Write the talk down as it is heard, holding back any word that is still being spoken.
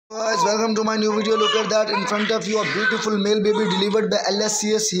Guys, welcome to my new video. Look at that in front of you, a beautiful male baby delivered by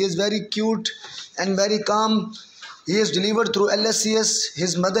lscs. He is very cute and very calm. He is delivered through lscs.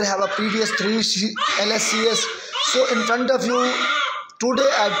 His mother have a previous 3 lscs. So in front of you today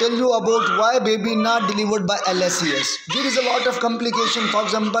I tell you about why baby not delivered by lscs. There is a lot of complication. For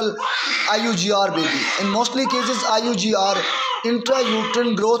example, IUGR baby. In mostly cases IUGR,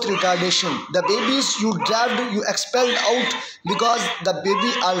 intrauterine growth retardation. The babies you dragged, you expelled out because the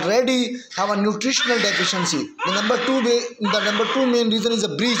baby already have a nutritional deficiency. The number two main reason is a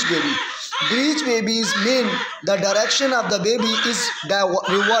breech baby. Breech babies mean the direction of the baby is the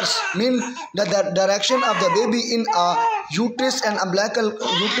reverse, mean that the direction of the baby in a uterus and umbilical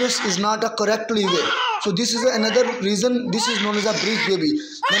uterus is not a correctly way. So this is another reason. This is known as a breech baby.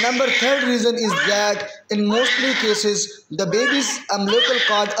 The third reason is that in mostly cases the baby's umbilical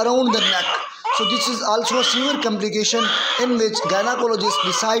cord around the neck. So this is also a severe complication in which gynecologists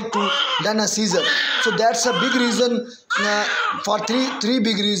decide to done a seizure. So that's a big reason for three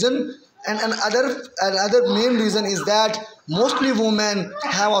big reason. And another main reason is that mostly women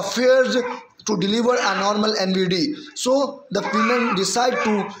have a fear to deliver a normal NVD. So the women decide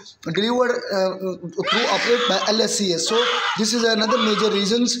to deliver through operate by lscs. So this is another major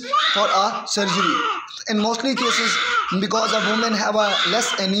reasons for a surgery. In mostly cases, because of women have a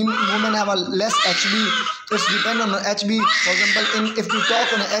less anemia, women have a less HB. It's depend on HB. For example, if you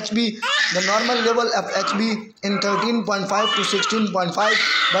talk on HB, the normal level of HB in 13.5 to 16.5,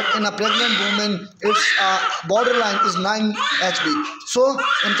 but in a pregnant woman, its borderline is 9 HB. So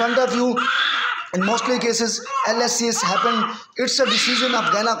in front of you, in mostly cases, LSCS happen. It's a decision of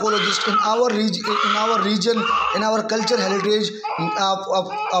gynecologist in our region, in our culture heritage.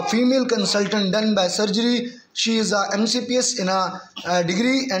 A female consultant done by surgery. She is a MCPS in a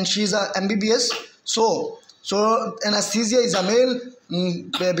degree and she is a MBBS. So anesthesia is a male,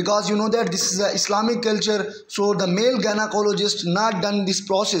 because you know that this is a Islamic culture. So the male gynecologist not done this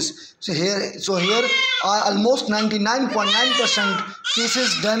process. So here almost 99.9%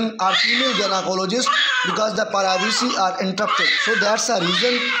 cases done are female gynecologists because the privacy are interrupted. So that's a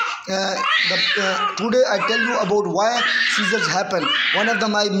reason. Today I tell you about why seizures happen. One of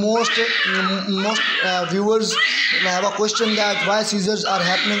my most viewers have a question that why seizures are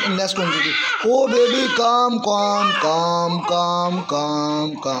happening in less quantity. Oh baby, calm.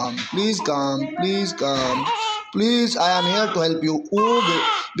 Please calm. Please, I am here to help you. Oh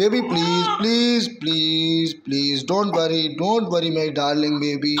baby, please. Don't worry, my darling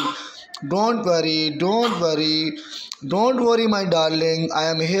baby. Don't worry, my darling. I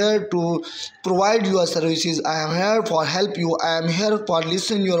am here to provide your services. I am here for help you. I am here for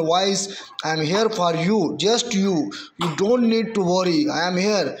listen your voice. I am here for you, just you. You don't need to worry. I am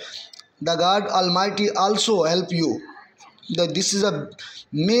here. The God Almighty also help you. This is a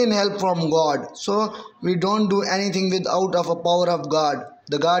main help from God. So we don't do anything without of a power of God.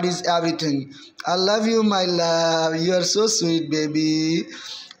 The God is everything. I love you, my love. You are so sweet, baby.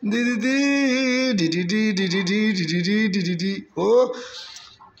 Oh,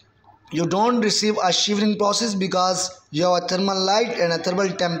 you don't receive a shivering process because you have a thermal light and a thermal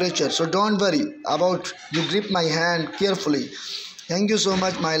temperature. So don't worry about you grip my hand carefully. Thank you so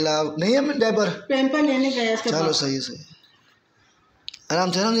much, my love. नहीं है diaper pamper लेने गया इसके चलो सही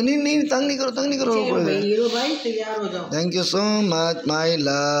आराम से नहीं तंग नहीं करो हीरो भाई तैयार हो जाओ. Thank you so much, my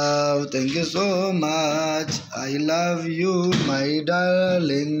love. Thank you so much. I love you, my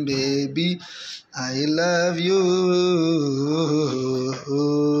darling baby. I love you.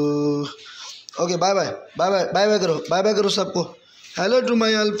 Okay, bye करो सबको. Hello to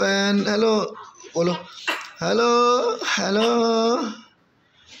my old fan. Hello बोलो. Hello.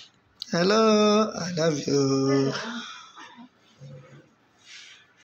 I love you.